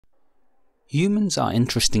Humans are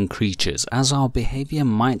interesting creatures, as our behaviour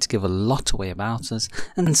might give a lot away about us,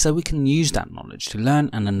 and so we can use that knowledge to learn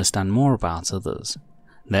and understand more about others.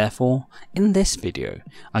 Therefore, in this video,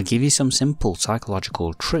 I give you some simple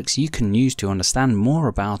psychological tricks you can use to understand more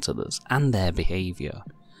about others and their behaviour.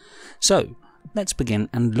 So, let's begin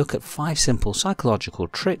and look at 5 simple psychological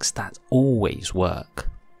tricks that always work.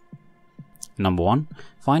 Number 1.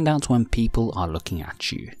 Find out when people are looking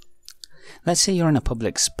at you. Let's say you're in a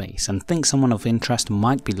public space and think someone of interest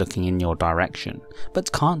might be looking in your direction,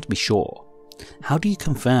 but can't be sure. How do you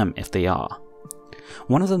confirm if they are?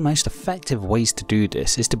 One of the most effective ways to do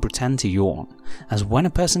this is to pretend to yawn, as when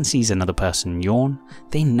a person sees another person yawn,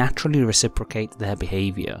 they naturally reciprocate their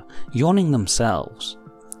behaviour, yawning themselves.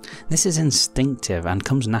 This is instinctive and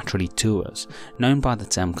comes naturally to us, known by the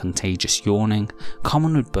term contagious yawning,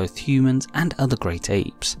 common with both humans and other great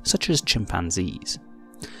apes, such as chimpanzees.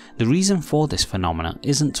 The reason for this phenomena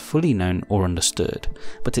isn't fully known or understood,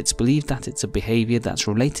 but it's believed that it's a behaviour that's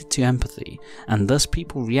related to empathy, and thus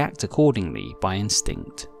people react accordingly by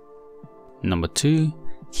instinct. Number 2.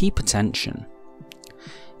 Keep attention.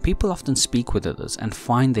 People often speak with others and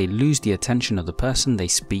find they lose the attention of the person they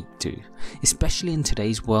speak to, especially in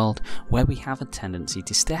today's world where we have a tendency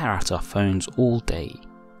to stare at our phones all day.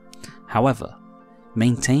 However,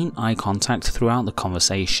 maintain eye contact throughout the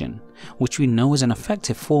conversation, which we know is an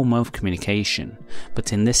effective form of communication,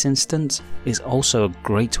 but in this instance is also a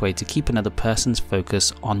great way to keep another person's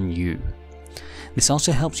focus on you. This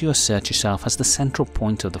also helps you assert yourself as the central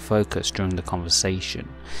point of the focus during the conversation,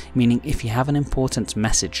 meaning if you have an important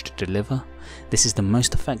message to deliver, this is the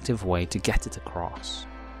most effective way to get it across.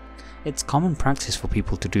 It's common practice for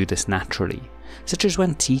people to do this naturally, such as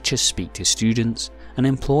when teachers speak to students, an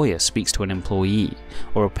employer speaks to an employee,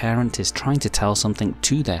 or a parent is trying to tell something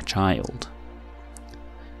to their child.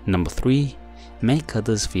 Number 3. Make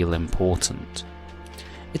others feel important.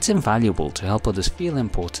 It's invaluable to help others feel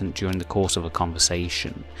important during the course of a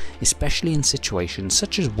conversation, especially in situations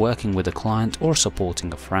such as working with a client or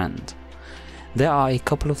supporting a friend. There are a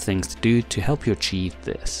couple of things to do to help you achieve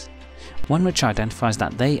this. One which identifies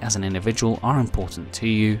that they as an individual are important to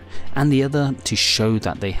you, and the other to show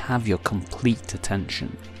that they have your complete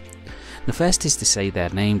attention. The first is to say their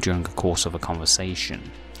name during the course of a conversation,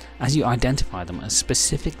 as you identify them as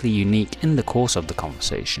specifically unique in the course of the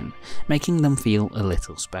conversation, making them feel a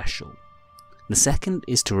little special. The second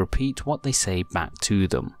is to repeat what they say back to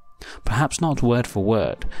them, perhaps not word for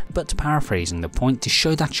word, but paraphrasing the point to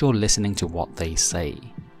show that you're listening to what they say.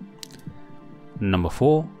 Number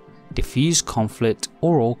 4. Diffuse conflict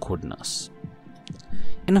or awkwardness.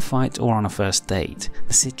 In a fight or on a first date,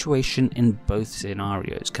 the situation in both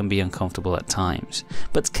scenarios can be uncomfortable at times,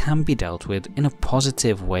 but can be dealt with in a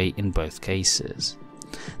positive way in both cases.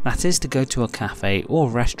 That is to go to a cafe or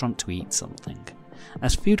restaurant to eat something,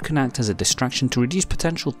 as food can act as a distraction to reduce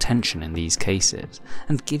potential tension in these cases,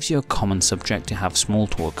 and gives you a common subject to have small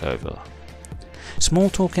talk over. Small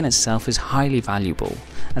talk in itself is highly valuable,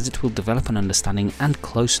 as it will develop an understanding and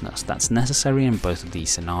closeness that's necessary in both of these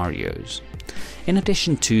scenarios. In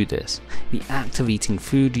addition to this, the act of eating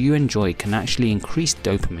food you enjoy can actually increase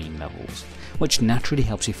dopamine levels, which naturally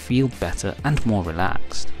helps you feel better and more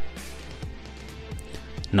relaxed.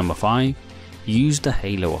 Number 5. Use the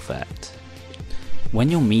halo effect. When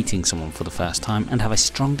you're meeting someone for the first time and have a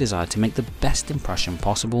strong desire to make the best impression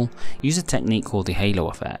possible, use a technique called the halo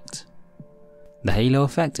effect. The halo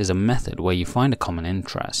effect is a method where you find a common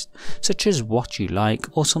interest, such as what you like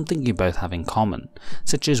or something you both have in common,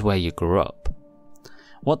 such as where you grew up.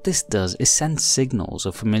 What this does is send signals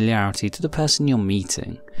of familiarity to the person you're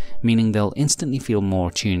meeting, meaning they'll instantly feel more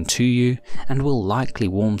attuned to you and will likely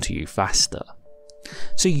warm to you faster.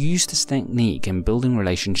 So use this technique in building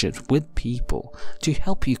relationships with people to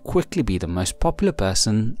help you quickly be the most popular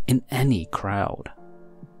person in any crowd.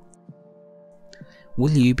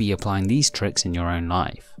 Will you be applying these tricks in your own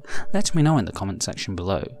life? Let me know in the comment section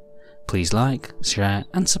below. Please like, share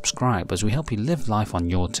and subscribe as we help you live life on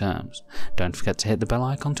your terms. Don't forget to hit the bell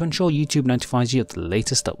icon to ensure YouTube notifies you of the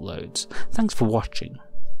latest uploads. Thanks for watching.